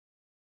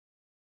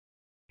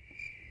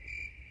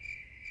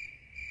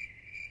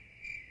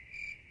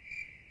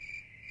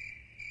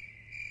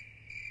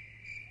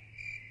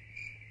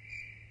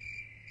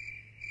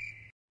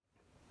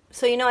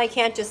So you know I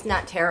can't just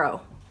not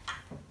tarot.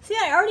 See,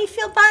 I already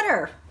feel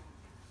better.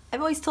 I've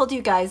always told you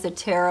guys that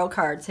tarot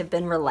cards have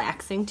been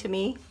relaxing to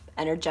me,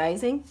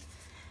 energizing.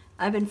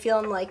 I've been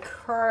feeling like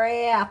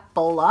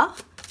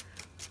crapola,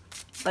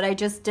 but I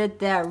just did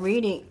that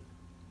reading.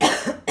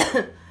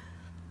 Now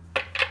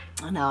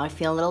I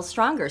feel a little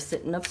stronger,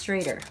 sitting up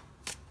straighter.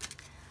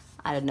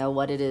 I don't know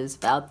what it is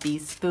about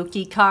these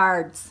spooky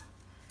cards.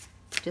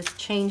 Just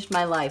changed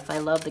my life. I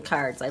love the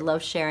cards. I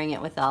love sharing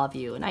it with all of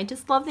you. And I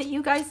just love that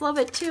you guys love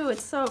it too.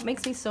 It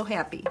makes me so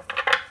happy.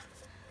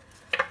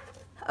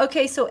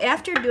 Okay, so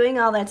after doing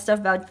all that stuff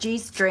about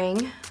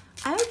G-string,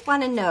 I would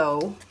want to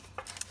know,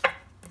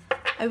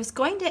 I was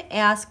going to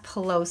ask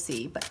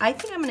Pelosi, but I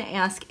think I'm going to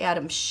ask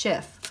Adam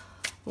Schiff.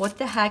 What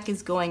the heck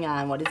is going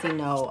on? What does he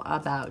know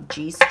about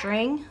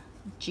G-string,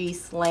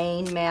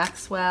 Ghislaine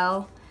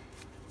Maxwell,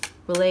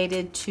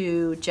 related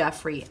to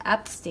Jeffrey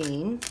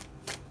Epstein,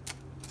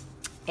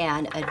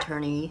 and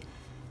Attorney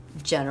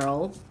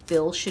General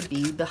Bill should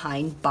be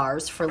behind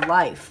bars for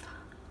life.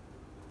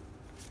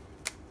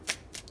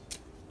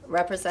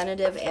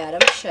 Representative Adam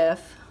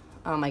Schiff,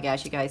 oh my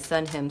gosh, you guys,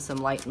 send him some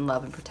light and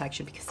love and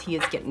protection because he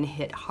is getting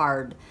hit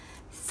hard.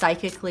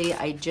 Psychically,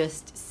 I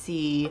just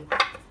see,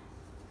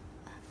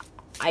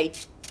 I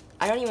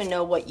don't even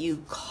know what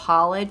you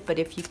call it, but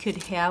if you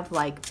could have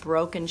like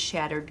broken,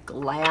 shattered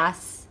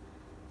glass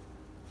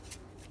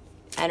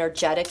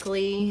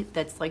energetically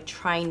that's like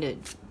trying to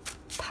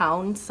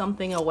pound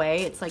something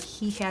away, it's like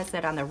he has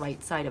that on the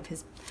right side of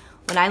his,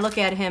 when I look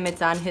at him,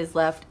 it's on his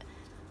left.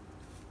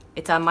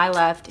 It's on my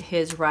left,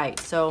 his right.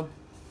 So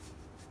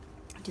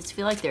I just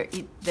feel like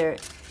they're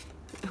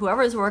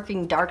whoever is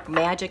working dark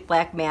magic,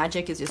 black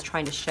magic is just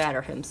trying to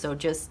shatter him. So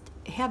just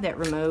have that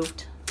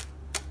removed.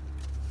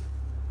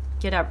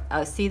 Get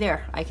up. See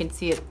there? I can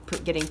see it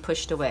getting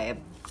pushed away.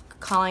 I'm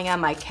calling on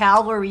my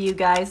cavalry. You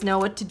guys know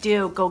what to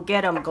do. Go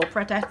get him. Go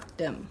protect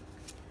him.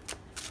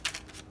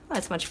 Well,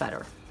 that's much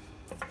better.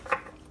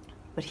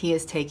 But he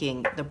is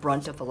taking the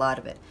brunt of a lot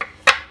of it.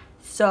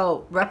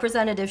 So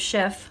Representative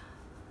Schiff.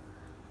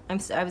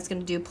 I was going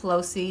to do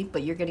Pelosi,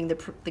 but you're getting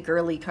the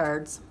girly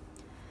cards.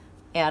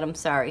 Adam,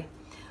 sorry.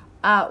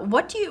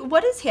 What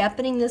is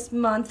happening this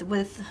month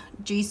with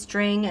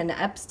G-string and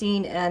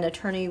Epstein and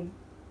Attorney,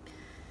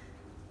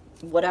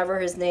 whatever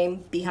his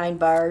name, behind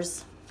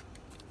bars?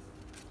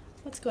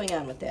 What's going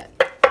on with that?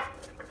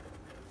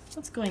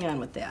 What's going on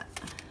with that?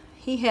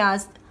 He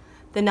has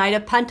the Knight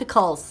of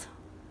Pentacles.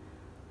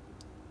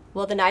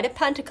 Well, the Knight of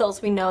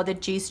Pentacles, we know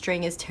that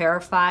G-string is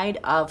terrified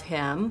of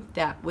him.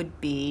 That was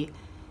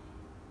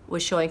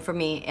showing for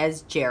me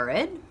as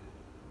Jared.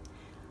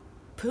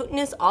 Putin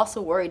is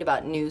also worried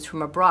about news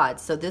from abroad.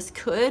 So this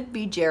could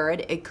be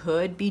Jared. It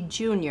could be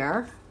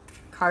Junior.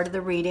 Card of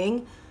the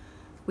reading.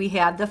 We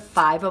have the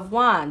Five of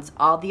Wands.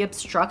 All the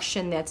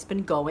obstruction that's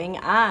been going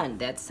on.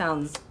 That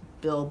sounds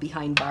Bill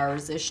behind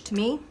bars-ish to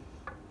me.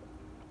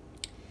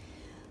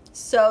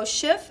 So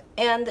Schiff,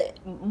 and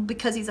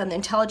because he's on the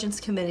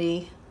Intelligence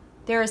Committee,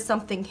 there is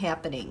something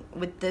happening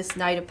with this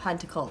Knight of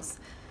Pentacles,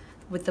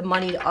 with the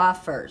moneyed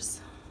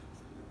offers.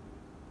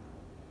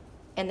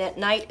 And that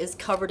knight is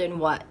covered in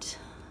what?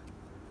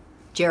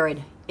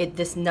 Jared.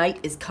 This knight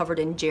is covered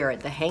in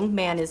Jared. The hanged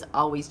man is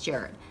always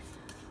Jared.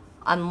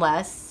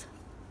 Unless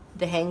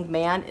the hanged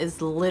man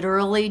is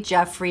literally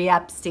Jeffrey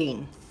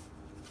Epstein.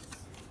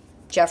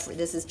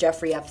 This is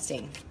Jeffrey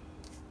Epstein.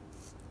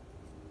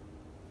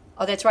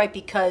 Oh, that's right,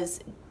 because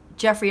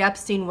Jeffrey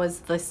Epstein was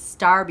the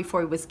star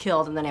before he was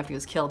killed, and then after he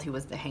was killed, he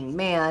was the hanged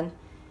man.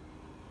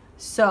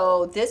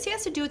 So this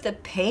has to do with the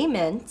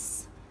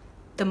payments,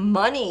 the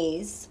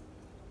monies,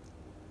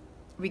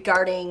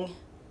 regarding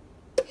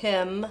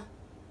him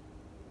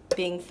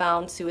being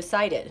found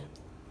suicided.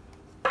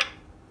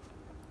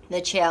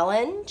 The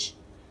challenge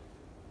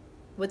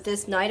with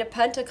this Knight of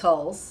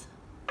Pentacles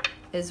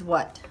is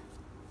what?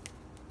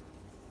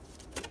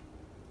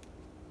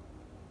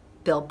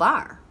 Bill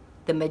Barr,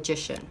 the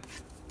magician.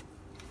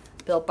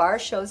 Bill Barr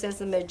shows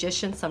as a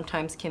magician.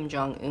 Sometimes Kim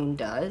Jong-un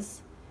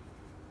does.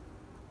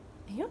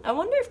 I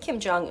wonder if Kim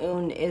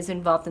Jong-un is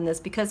involved in this,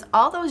 because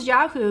all those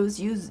yahoos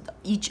use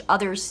each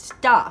other's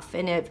stuff.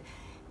 And if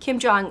Kim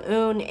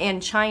Jong-un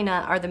and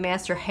China are the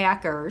master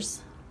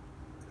hackers.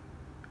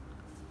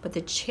 But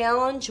the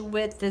challenge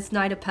with this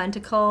Knight of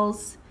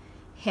Pentacles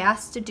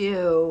has to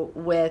do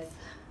with,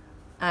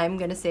 I'm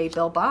going to say,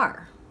 Bill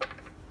Barr.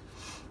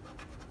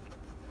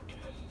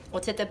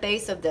 What's at the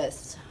base of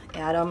this,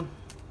 Adam?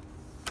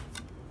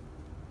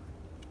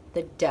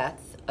 The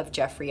death of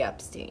Jeffrey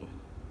Epstein.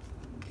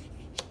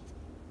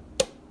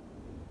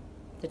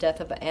 The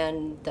death of,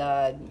 and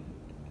the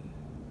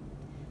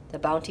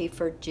bounty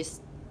for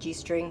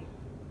G-string.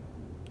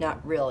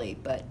 Not really,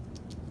 but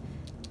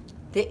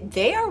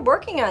they are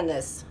working on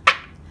this.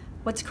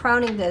 What's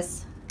crowning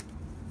this?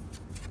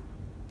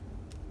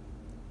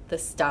 The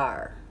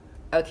Star.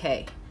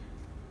 Okay.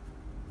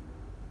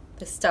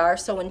 The Star.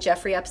 So when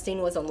Jeffrey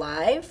Epstein was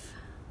alive?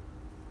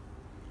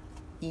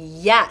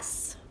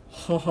 Yes.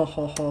 Ho, ho,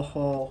 ho, ho,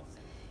 ho.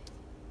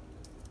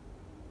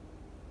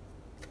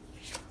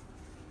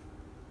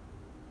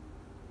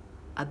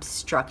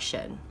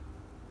 obstruction.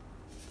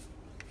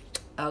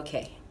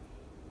 Okay.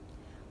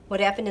 What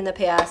happened in the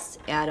past,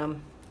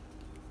 Adam?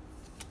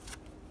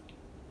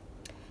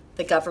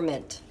 The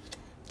government.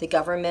 The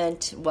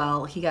government,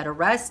 well, he got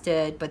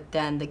arrested, but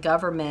then the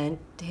government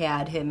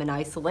had him in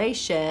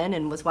isolation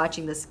and was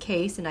watching this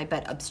case, and I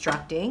bet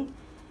obstructing,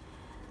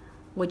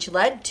 which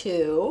led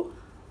to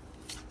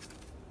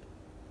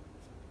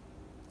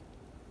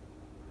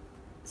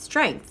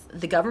strength.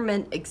 The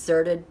government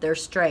exerted their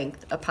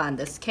strength upon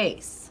this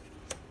case.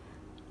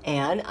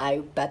 And I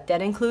bet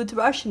that includes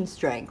Russian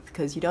strength,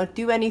 because you don't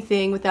do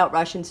anything without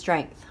Russian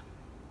strength.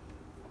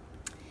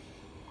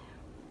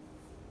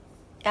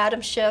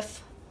 Adam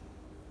Schiff,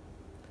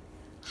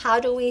 how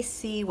do we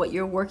see what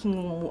you're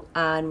working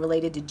on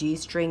related to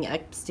G-string,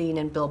 Epstein,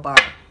 and Bill Barr?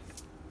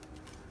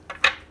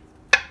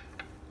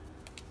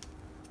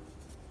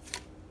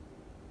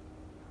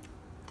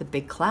 The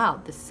big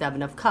cloud, the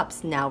Seven of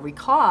Cups. Now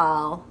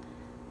recall,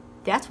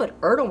 that's what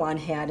Erdogan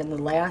had in the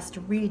last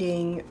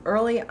reading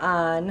early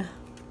on.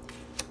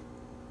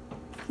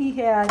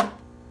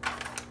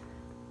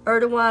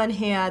 Erdogan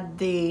had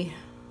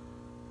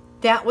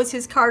that was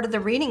his card of the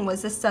reading,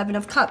 was the Seven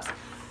of Cups.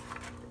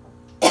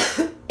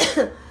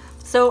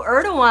 So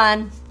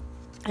Erdogan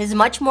is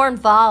much more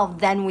involved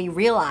than we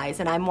realize,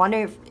 and I'm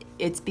wondering if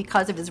it's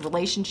because of his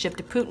relationship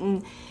to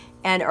Putin,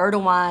 and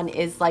Erdogan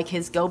is like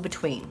his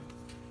go-between.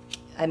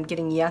 I'm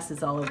getting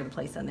yeses all over the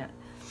place on that.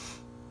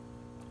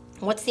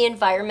 What's the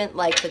environment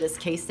like for this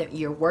case that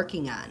you're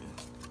working on?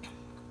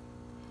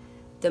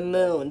 The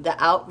moon, the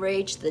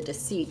outrage, the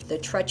deceit, the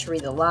treachery,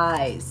 the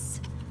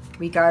lies.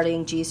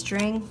 Regarding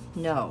G-string?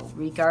 No.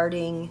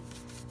 Regarding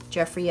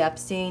Jeffrey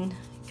Epstein?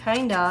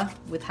 Kinda,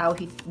 with how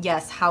he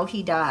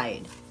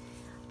died.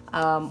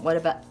 What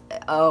about,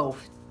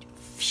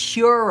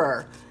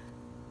 furor.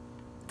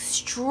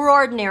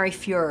 Extraordinary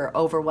furor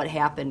over what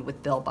happened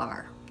with Bill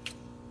Barr.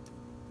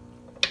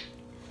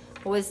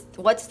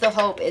 What's the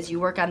hope as you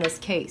work on this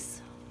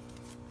case?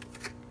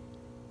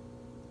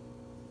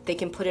 They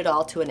can put it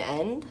all to an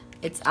end.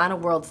 It's on a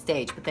world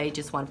stage, but they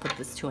just want to put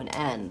this to an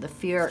end. The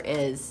fear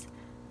is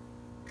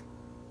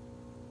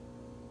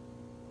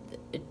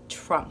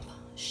Trump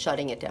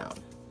shutting it down,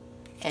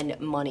 and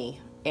money,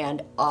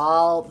 and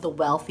all the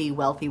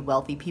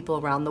wealthy people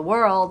around the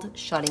world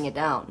shutting it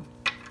down.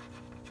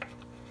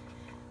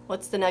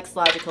 What's the next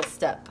logical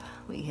step?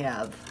 We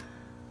have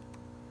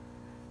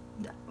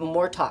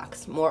more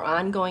talks, more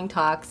ongoing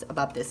talks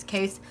about this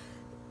case.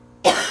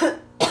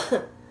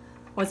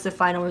 What's the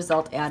final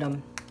result,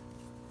 Adam?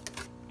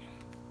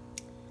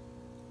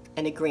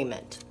 An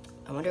agreement.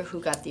 I wonder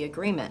who got the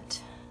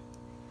agreement.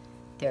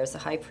 There's a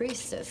high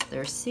priestess.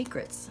 There's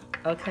secrets.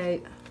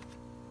 Okay.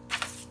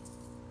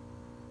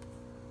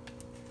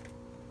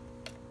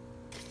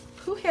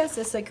 Who has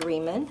this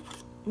agreement?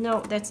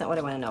 No, that's not what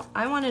I want to know.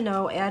 I want to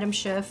know, Adam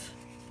Schiff.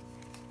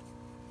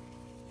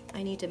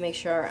 I need to make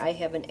sure I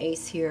have an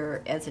ace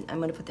here. I'm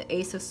going to put the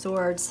Ace of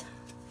Swords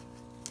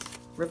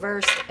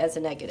reversed as a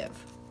negative.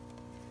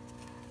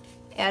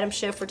 Adam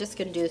Schiff, we're just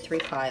going to do the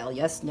 3-pile.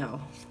 Yes, no.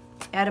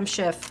 Adam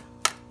Schiff.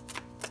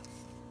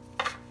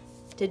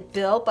 Did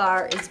Bill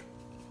Barr,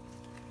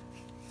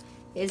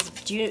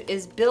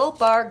 is Bill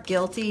Barr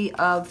guilty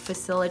of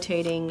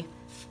facilitating,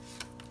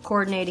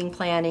 coordinating,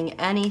 planning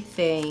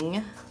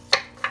anything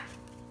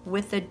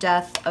with the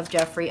death of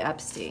Jeffrey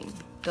Epstein?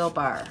 Bill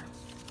Barr.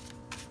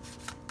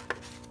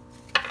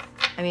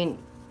 I mean,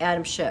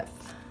 Adam Schiff.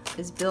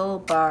 Is Bill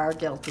Barr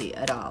guilty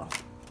at all?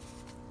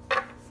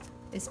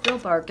 Is Bill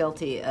Barr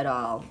guilty at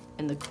all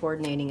in the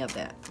coordinating of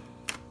that?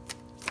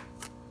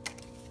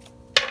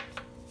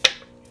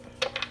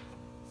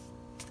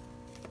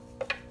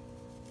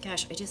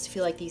 Gosh, I just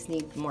feel like these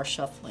need more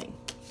shuffling.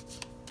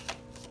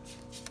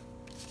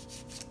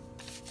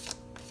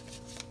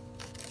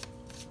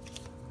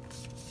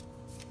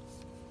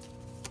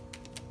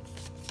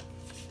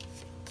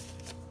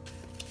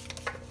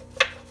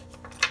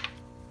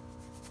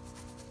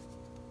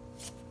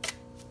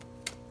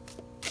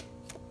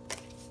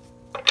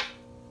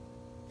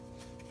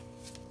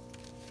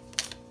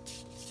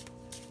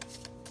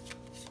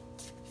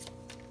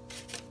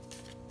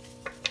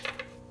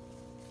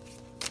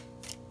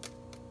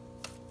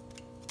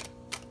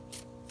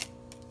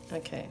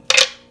 Okay.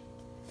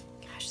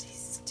 Gosh,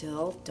 these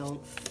still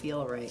don't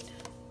feel right.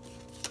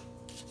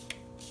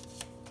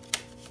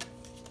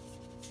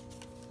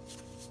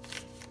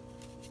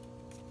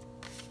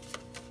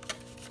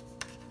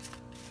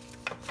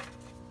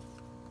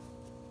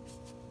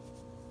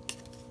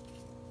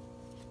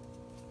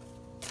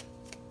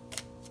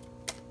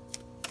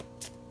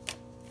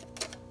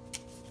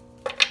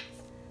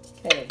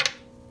 Okay.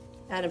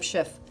 Adam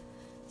Schiff.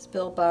 Is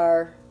Bill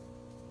Barr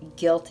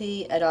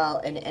guilty at all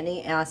in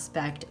any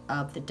aspect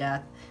of the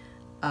death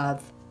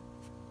of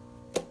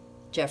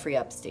Jeffrey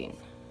Epstein?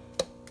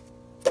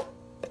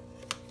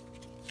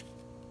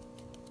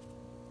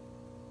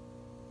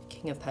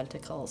 King of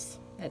Pentacles.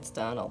 It's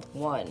Donald.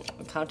 1.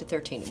 We count to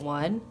 13.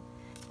 1.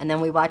 And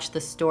then we watch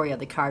the story of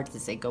the cards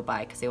as they go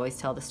by, because they always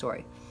tell the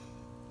story.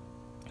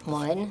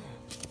 1,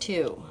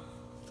 2,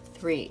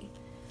 3,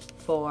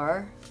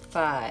 4,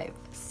 5,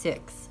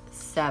 6,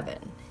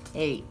 7,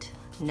 8,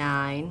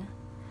 9,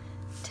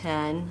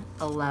 10,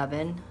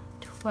 11,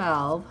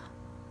 12,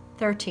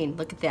 13.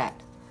 Look at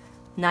that.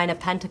 9 of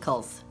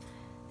Pentacles.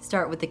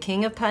 Start with the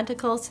King of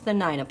Pentacles to the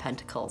 9 of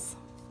Pentacles.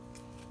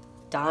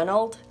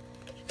 Donald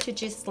to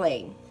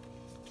Ghislaine.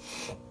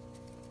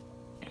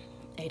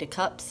 8 of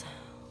Cups.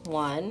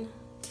 1,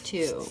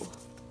 2,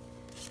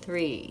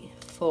 3,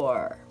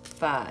 4,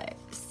 5,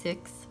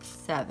 6,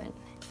 7,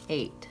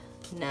 8,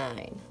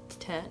 9,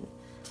 10, 11,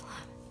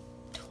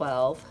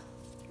 12,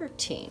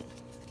 13.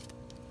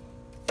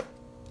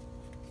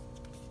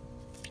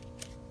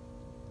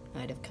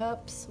 Knight of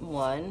Cups.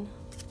 1,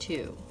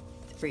 2,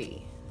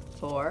 3,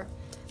 4,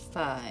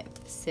 5,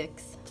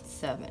 6,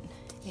 7,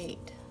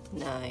 8,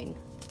 9,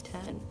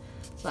 10,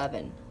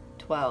 11,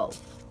 12,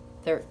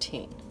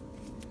 13.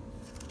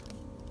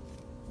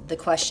 The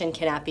question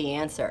cannot be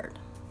answered.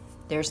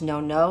 There's no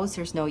no's,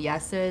 there's no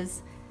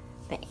yeses.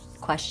 The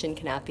question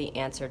cannot be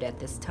answered at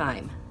this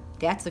time.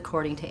 That's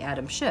according to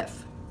Adam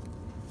Schiff.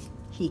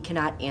 He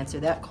cannot answer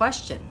that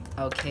question.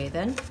 Okay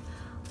then,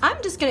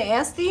 I'm just going to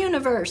ask the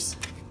universe.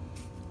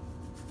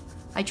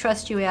 I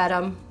trust you,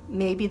 Adam.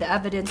 Maybe the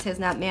evidence has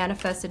not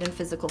manifested in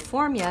physical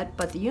form yet,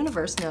 but the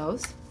universe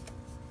knows.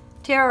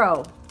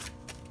 Tarot.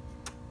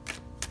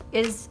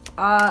 Is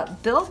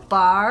Bill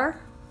Barr,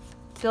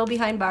 Bill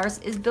behind bars,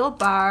 is Bill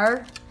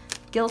Barr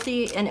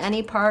guilty in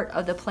any part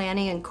of the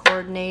planning and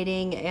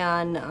coordinating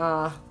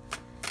and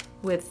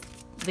with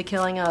the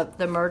killing of,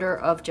 the murder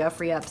of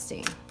Jeffrey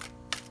Epstein?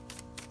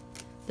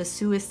 The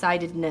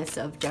suicidedness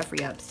of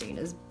Jeffrey Epstein.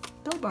 Is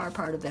Bill Barr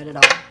part of that at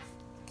all?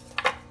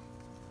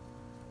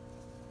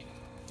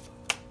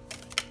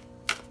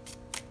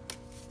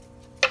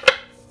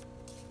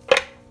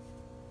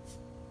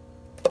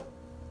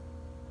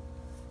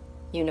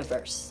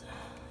 Universe.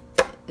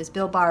 Is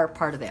Bill Barr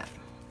part of that?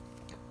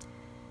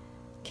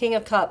 King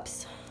of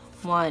Cups.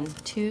 1,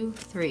 2,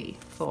 3,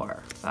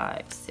 4,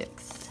 5,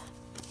 6.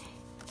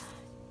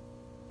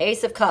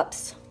 Ace of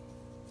Cups.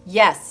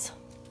 Yes.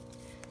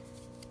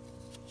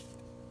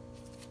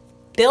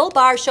 Bill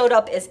Barr showed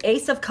up as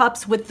Ace of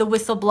Cups with the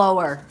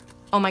whistleblower.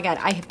 Oh my God,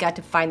 I have got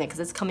to find that because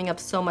it's coming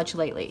up so much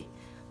lately.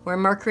 We're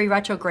in Mercury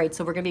retrograde,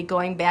 so we're going to be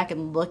going back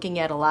and looking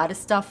at a lot of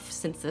stuff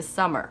since this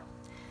summer.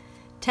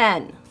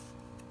 10.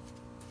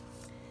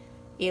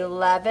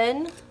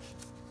 11,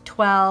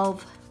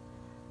 12,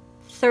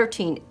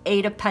 13,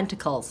 8 of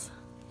Pentacles.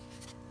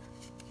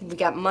 We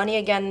got money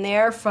again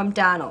there from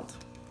Donald.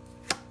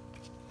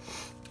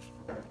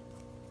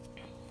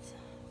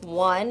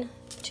 1,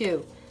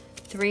 2,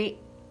 3.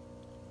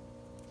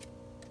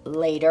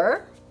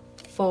 Later.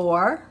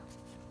 4,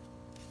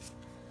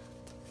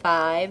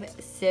 5,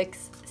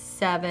 6,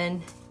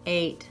 7,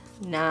 8,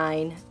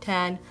 9,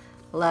 10,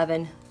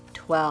 11,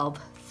 12,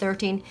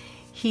 13.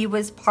 He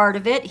was part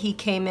of it. He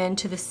came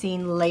into the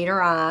scene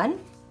later on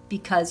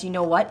because, you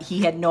know what?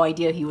 He had no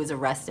idea he was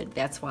arrested.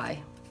 That's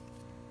why.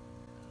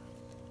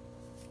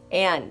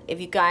 And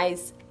if you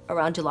guys,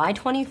 around July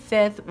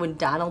 25th, when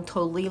Donald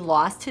totally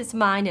lost his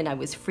mind and I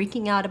was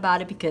freaking out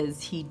about it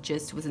because he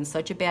just was in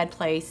such a bad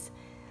place,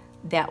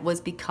 that was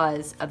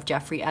because of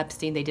Jeffrey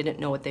Epstein. They didn't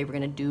know what they were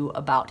going to do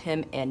about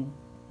him, and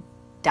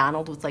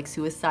Donald was like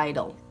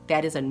suicidal.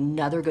 That is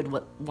another good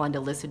one to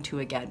listen to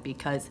again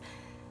because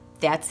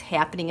that's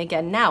happening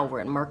again now. We're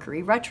in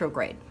Mercury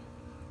retrograde.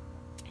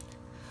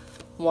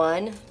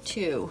 1,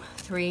 2,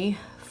 3,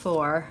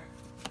 4,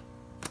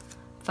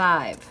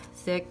 5,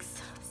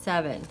 6,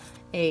 7,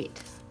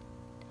 8.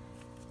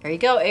 There you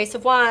go, Ace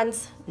of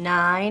Wands.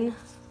 9,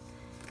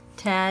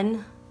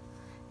 10,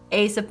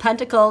 Ace of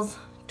Pentacles.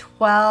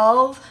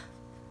 12,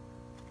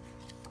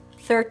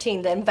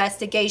 13, the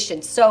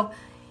investigation. So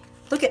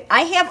look at,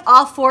 I have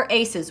all 4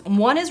 aces.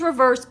 One is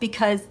reversed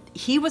because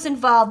he was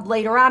involved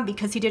later on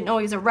because he didn't know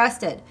he was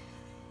arrested.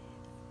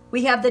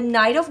 We have the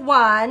Knight of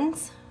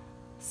Wands,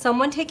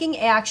 someone taking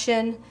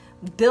action.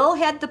 Bill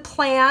had the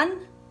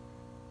plan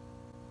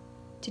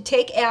to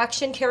take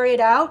action, carry it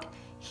out.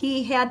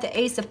 He had the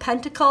Ace of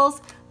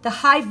Pentacles, the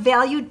high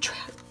value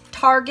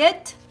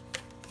target,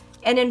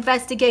 and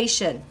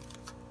investigation.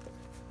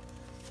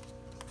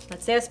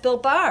 Let's ask Bill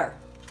Barr.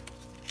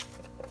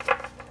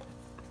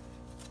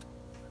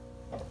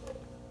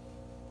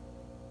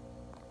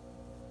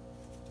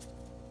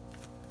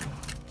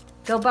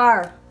 Bill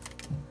Barr,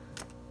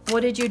 what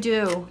did you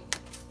do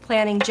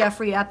planning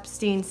Jeffrey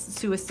Epstein's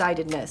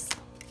suicidedness?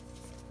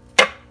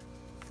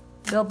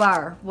 Bill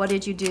Barr, what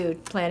did you do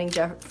planning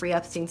Jeffrey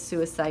Epstein's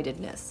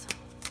suicidedness?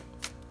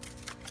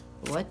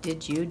 What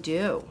did you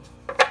do?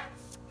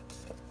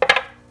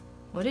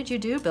 What did you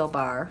do, Bill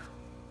Barr?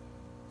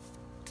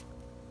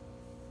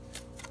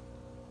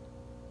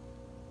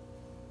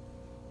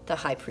 The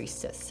High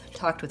Priestess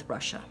talked with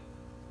Russia.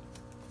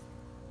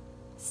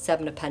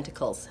 7 of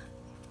Pentacles.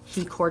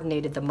 He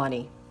coordinated the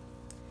money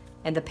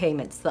and the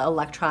payments, the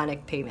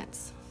electronic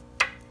payments.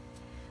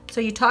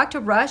 So you talked to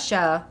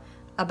Russia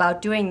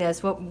about doing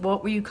this.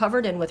 What were you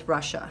covered in with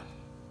Russia?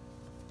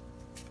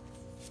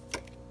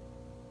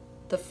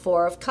 The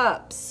 4 of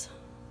Cups.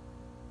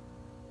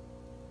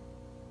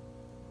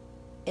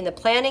 in the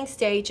planning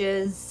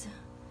stages,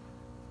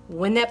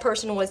 when that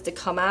person was to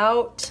come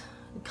out,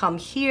 come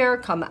here,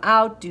 come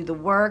out, do the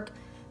work,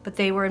 but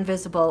they were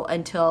invisible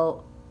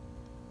until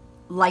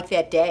like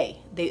that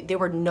day. They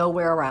were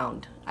nowhere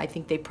around. I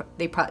think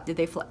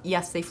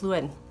yes, they flew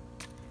in.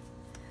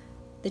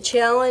 The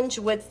challenge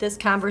with this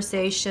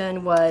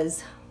conversation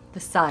was the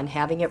sun,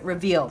 having it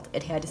revealed.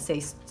 It had to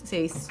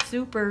say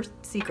super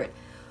secret.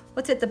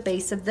 What's at the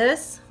base of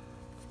this?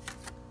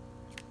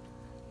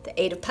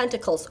 The Eight of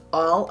Pentacles,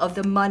 all of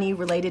the money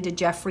related to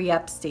Jeffrey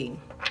Epstein.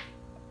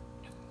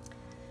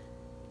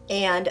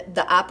 And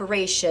the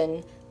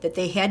operation that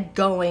they had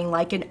going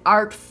like an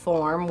art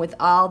form with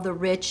all the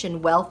rich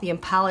and wealthy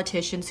and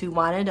politicians who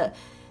wanted to,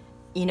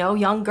 you know,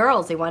 young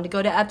girls, they wanted to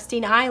go to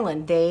Epstein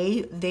Island.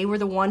 They were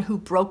the one who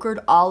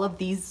brokered all of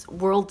these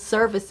world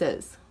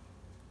services.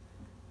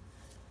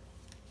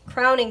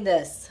 Crowning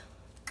this,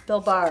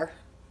 Bill Barr,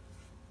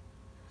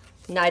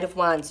 Knight of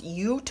Wands,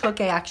 you took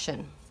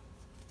action.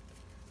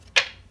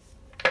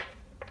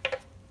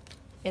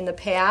 In the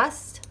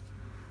past,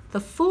 the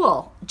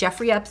Fool,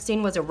 Jeffrey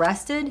Epstein was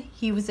arrested,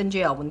 he was in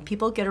jail. When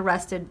people get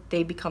arrested,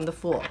 they become the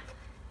Fool.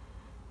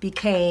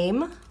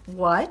 Became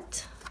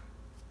what?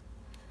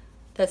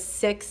 The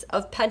Six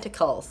of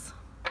Pentacles.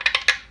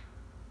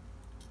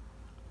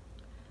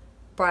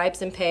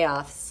 Bribes and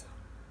payoffs.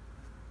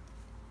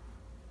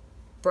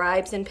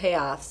 Bribes and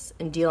payoffs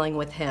in dealing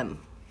with him.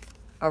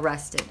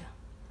 Arrested.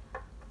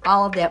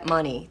 All of that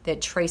money,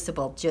 that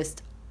traceable,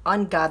 just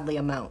ungodly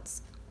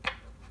amounts.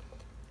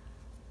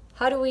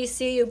 How do we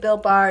see you, Bill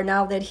Barr,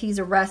 now that he's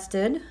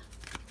arrested?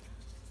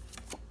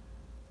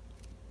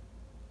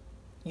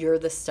 You're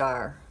the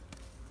star.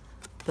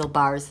 Bill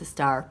Barr is the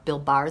star. Bill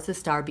Barr is the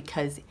star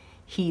because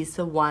he's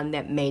the one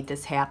that made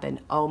this happen.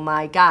 Oh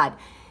my God.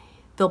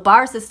 Bill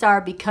Barr's the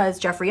star because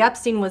Jeffrey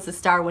Epstein was the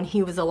star when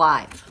he was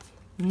alive.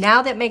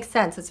 Now that makes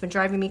sense. It's been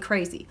driving me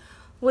crazy.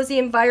 What was the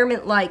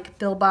environment like,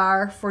 Bill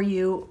Barr, for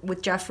you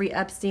with Jeffrey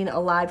Epstein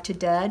alive to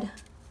dead?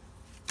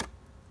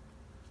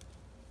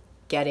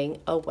 Getting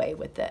away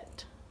with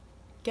it.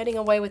 Getting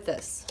away with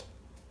this.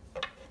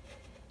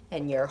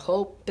 And your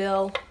hope,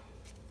 Bill.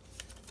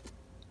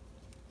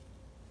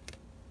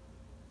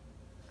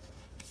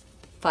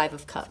 Five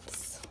of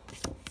Cups.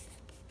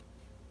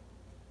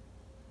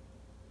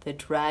 The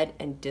dread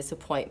and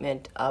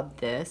disappointment of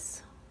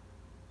this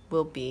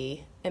will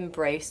be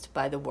embraced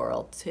by the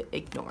world to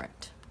ignore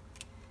it.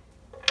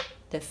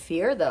 The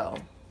fear, though,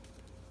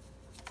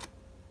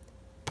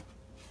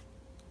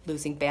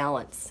 losing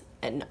balance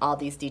and all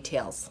these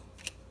details.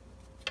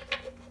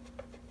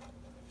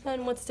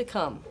 And what's to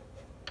come?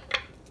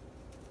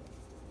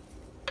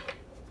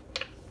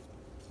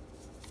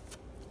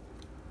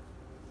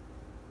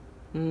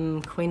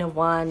 Queen of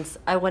Wands.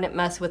 I wouldn't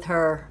mess with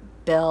her,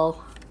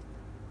 Bill.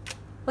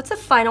 What's the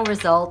final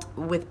result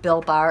with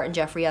Bill Barr and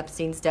Jeffrey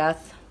Epstein's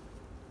death?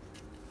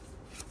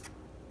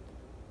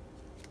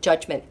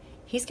 Judgment.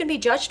 He's going to be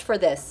judged for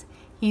this.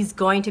 He's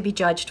going to be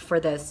judged for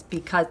this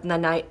because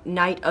the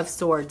Knight of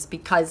Swords,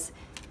 because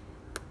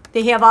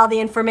they have all the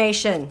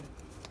information.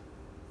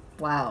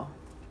 Wow.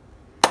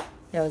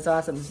 That was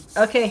awesome.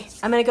 Okay,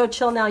 I'm going to go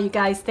chill now, you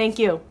guys. Thank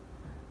you.